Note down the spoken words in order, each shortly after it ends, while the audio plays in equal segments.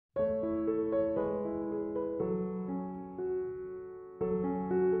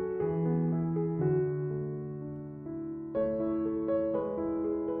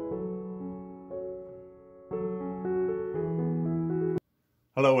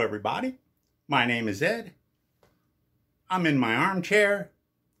Hello everybody, my name is Ed. I'm in my armchair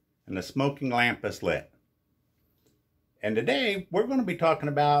and the smoking lamp is lit. And today we're going to be talking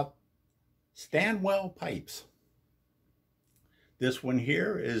about Stanwell pipes. This one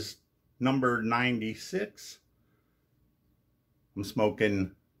here is number 96. I'm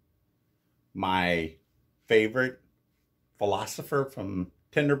smoking my favorite philosopher from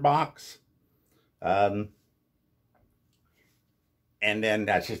Tinderbox. And then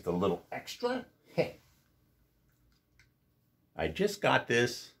that's just a little extra. Hey, I just got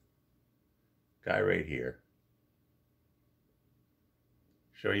this guy right here.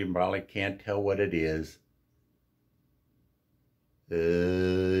 Sure you probably can't tell what it is.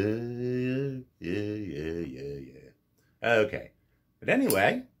 Yeah. Okay. But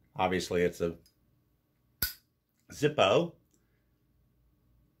anyway, obviously it's a Zippo.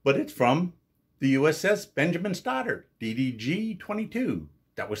 But it's from the USS Benjamin Stoddard, DDG-22.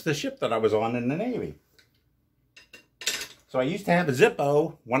 That was the ship that I was on in the Navy. So I used to have a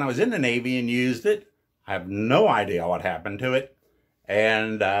Zippo when I was in the Navy and used it. I have no idea what happened to it.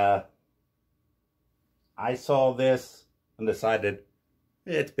 And I saw this and decided,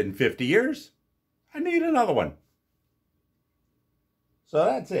 it's been 50 years. I need another one. So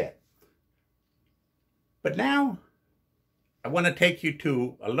that's it. But now, I want to take you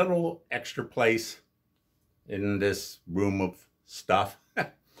to a little extra place in this room of stuff.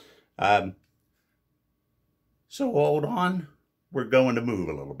 So hold on, we're going to move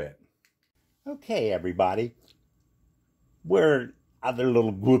a little bit. Okay, everybody. We're another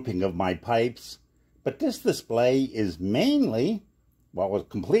little grouping of my pipes, but this display is mainly, well,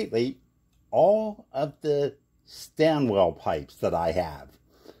 completely, all of the Stanwell pipes that I have.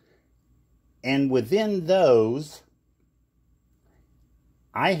 And within those,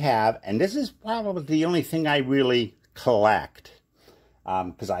 I have, and this is probably the only thing I really collect,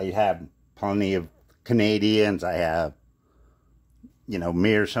 because I have plenty of Canadians, I have, you know,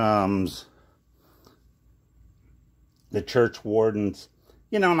 Mearsums, the Church Wardens,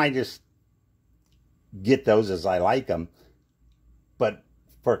 you know, and I just get those as I like them. But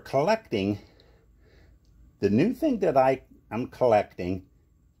for collecting, the new thing that I'm collecting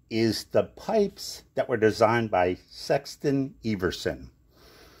is the pipes that were designed by Sixten Ivarsson.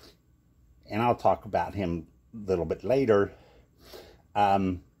 And I'll talk about him a little bit later.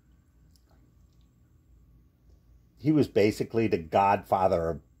 He was basically the godfather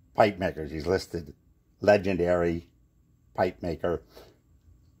of pipe makers. He's listed legendary pipe maker.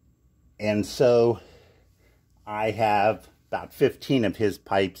 And so I have about 15 of his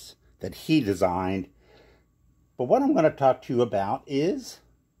pipes that he designed. But what I'm going to talk to you about is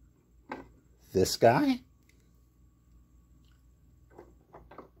this guy.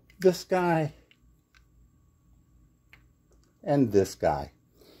 This guy, and this guy.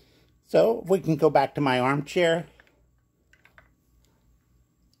 So if we can go back to my armchair,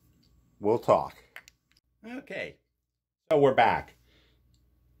 we'll talk. Okay, so we're back.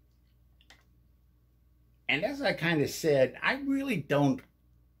 And as I kind of said, I really don't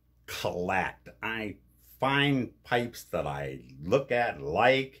collect. I find pipes that I look at,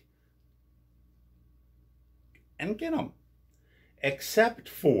 like, and get them. Except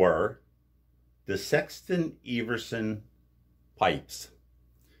for the Sixten Ivarsson pipes.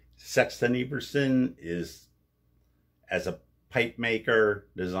 Sixten Ivarsson is, as a pipe maker,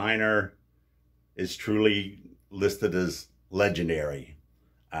 designer, is truly listed as legendary.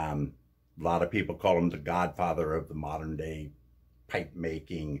 A lot of people call him the godfather of the modern day pipe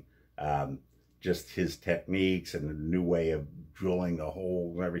making. Just his techniques and the new way of drilling the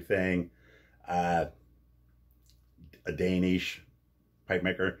hole and everything. A Danish pipe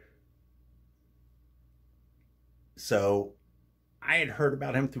maker. So I had heard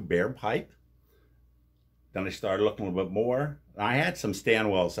about him through Bear Pipe. Then I started looking a little bit more. I had some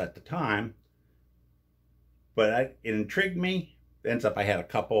Stanwells at the time, but it intrigued me. Ends up I had a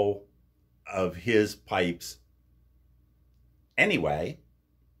couple of his pipes anyway.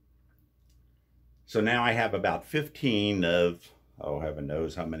 So now I have about 15 of, oh, heaven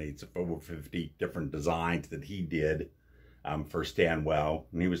knows how many, it's over 50 different designs that he did. For Stanwell,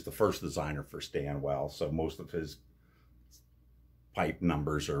 and he was the first designer for Stanwell, so most of his pipe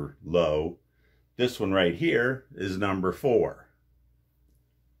numbers are low. This one right here is number 4,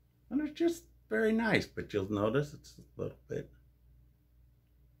 and it's just very nice, but you'll notice it's a little bit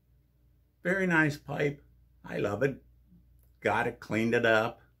very nice pipe. I love it. Got it, cleaned it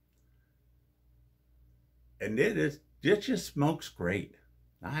up, and it just smokes great.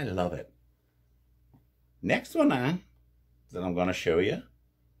 I love it. Next one on that I'm going to show you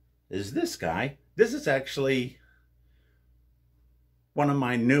is this guy. This is actually one of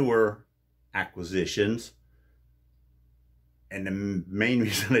my newer acquisitions. And the main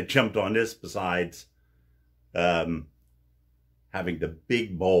reason I jumped on this, besides having the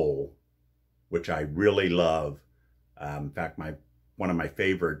big bowl, which I really love. In fact, one of my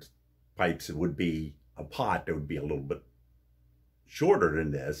favorite pipes would be a pot that would be a little bit shorter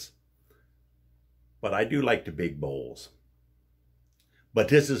than this. But I do like the big bowls. But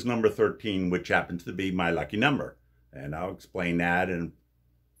this is number 13, which happens to be my lucky number. And I'll explain that in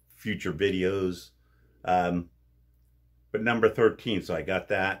future videos. But number 13, so I got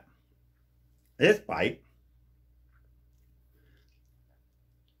that. This pipe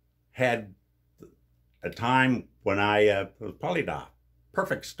had a time when it was probably the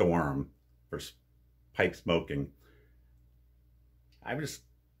perfect storm for pipe smoking. I was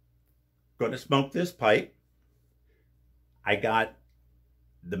going to smoke this pipe. I got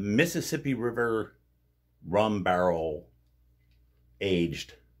the Mississippi River rum barrel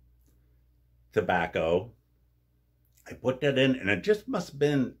aged tobacco. I put that in, and it just must have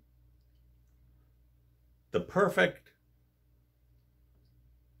been the perfect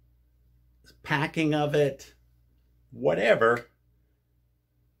packing of it, whatever.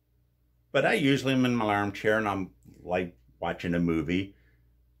 But I usually am in my armchair and I'm like watching a movie.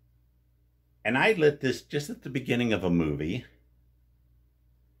 And I lit this just at the beginning of a movie.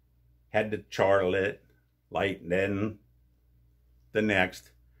 Had the char lit, light, and then the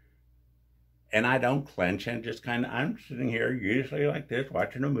next. And I don't clench and just I'm sitting here usually like this,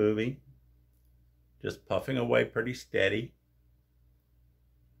 watching a movie. Just puffing away pretty steady.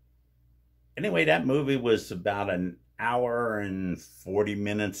 Anyway, that movie was about an hour and 40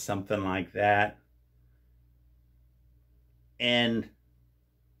 minutes, something like that. And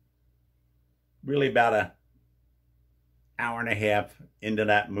really about an hour and a half into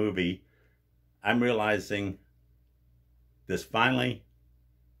that movie, I'm realizing this finally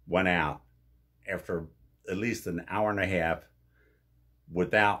went out after at least an hour and a half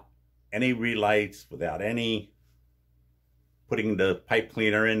without any relights, without any putting the pipe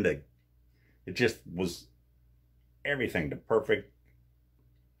cleaner in. It just was everything, the perfect,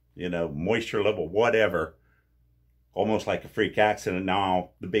 moisture level, whatever. Almost like a freak accident.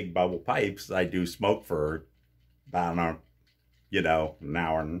 Now, the big bubble pipes, I do smoke for about an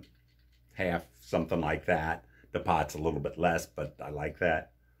hour and a half, something like that. The pot's a little bit less, but I like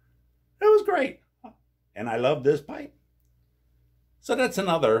that. It was great. And I love this pipe. So that's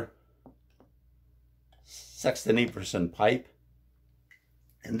another Sixten Ivarsson pipe.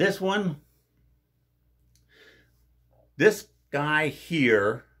 And this one, this guy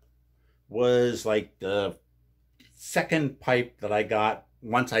here was like the second pipe that I got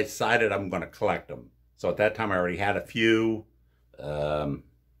once I decided I'm going to collect them. So at that time I already had a few.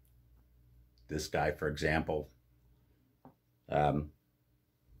 This guy, for example. But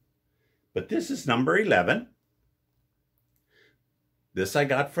this is number 11. This I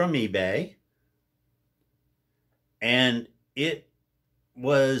got from eBay. And it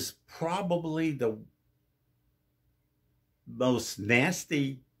was probably the most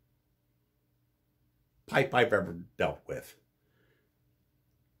nasty pipe I've ever dealt with.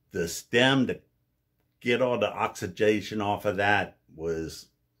 The stem, to get all the oxidation off of that, was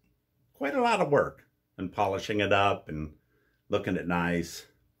quite a lot of work. And polishing it up and looking it nice.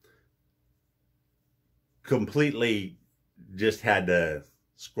 Completely just had to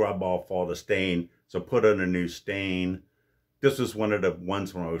scrub off all the stain. So put on a new stain. This was one of the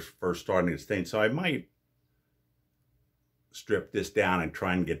ones when I was first starting to stain. So I might strip this down and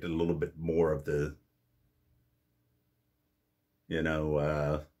try and get a little bit more of the,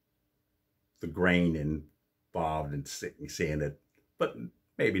 the grain involved in seeing it. But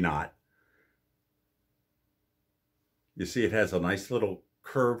maybe not. You see it has a nice little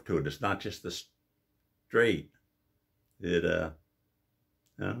curve to it. It's not just the straight. It,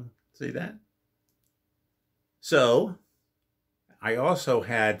 see that? So, I also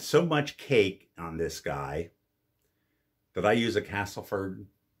had so much cake on this guy that I use a Castleford.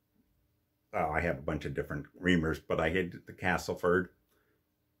 Well, I have a bunch of different reamers, but I had the Castleford.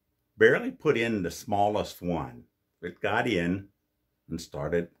 Barely put in the smallest one. It got in and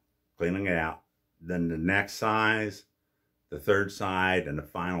started cleaning it out. Then the next size, the third side, and the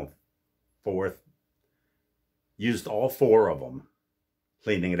final fourth. Used all four of them,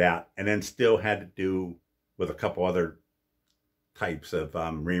 cleaning it out, and then still had to do with a couple other types of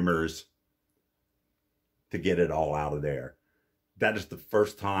reamers to get it all out of there. That is the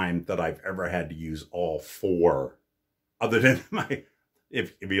first time that I've ever had to use all four, other than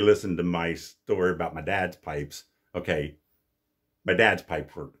if you listen to my story about my dad's pipes. Okay, my dad's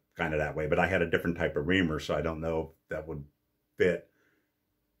pipes were kind of that way, but I had a different type of reamer, so I don't know if that would fit.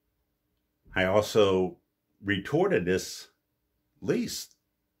 I also retorted this at least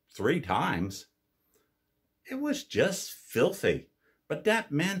 3 times. It was just filthy, but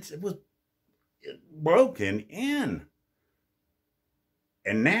that meant it was broken in.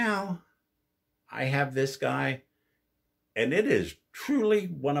 And now I have this guy, and it is truly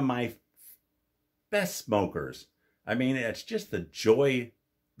one of my best smokers. I mean, it's just the joy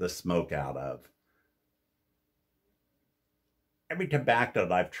to smoke out of. Every tobacco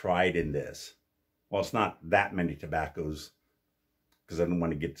that I've tried in this, well, it's not that many tobaccos because I don't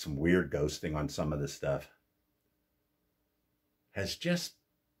want to get some weird ghosting on some of this stuff, has just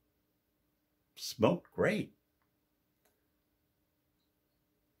smoked great.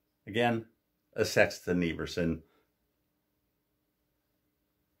 Again, a Sixten Ivarsson.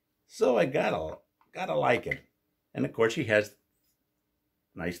 So I gotta like it. And of course, he has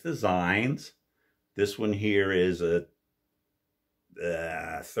nice designs. This one here is a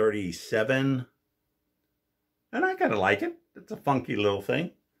 37, and I kind of like it. It's a funky little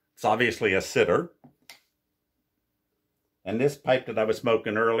thing. It's obviously a sitter. And this pipe that I was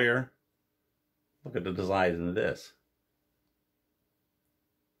smoking earlier, look at the design of this.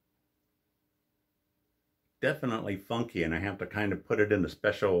 Definitely funky, and I have to kind of put it in a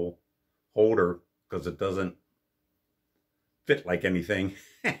special holder because it doesn't fit like anything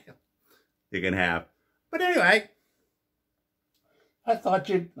you can have. But anyway, I thought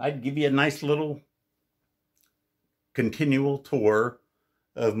I'd give you a nice little continual tour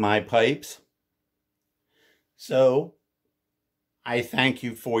of my pipes. So I thank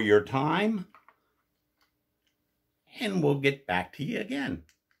you for your time, and we'll get back to you again.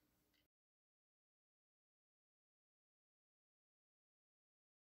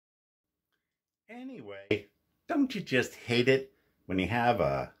 Anyway, don't you just hate it when you have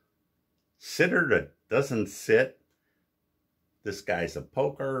a sitter that doesn't sit? This guy's a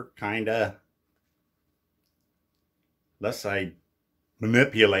poker, kinda. Unless I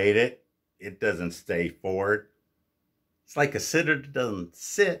manipulate it, it doesn't stay forward. It's like a sitter that doesn't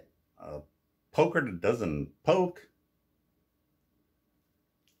sit, a poker that doesn't poke.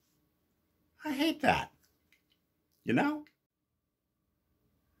 I hate that, you know?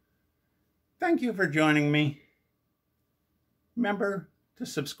 Thank you for joining me. Remember to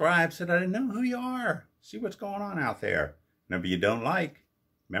subscribe so that I know who you are. See what's going on out there. And if you don't like,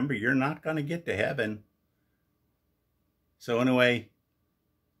 remember you're not going to get to heaven. So anyway,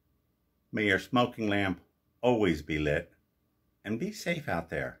 may your smoking lamp always be lit, and be safe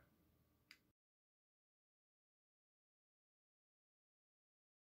out there.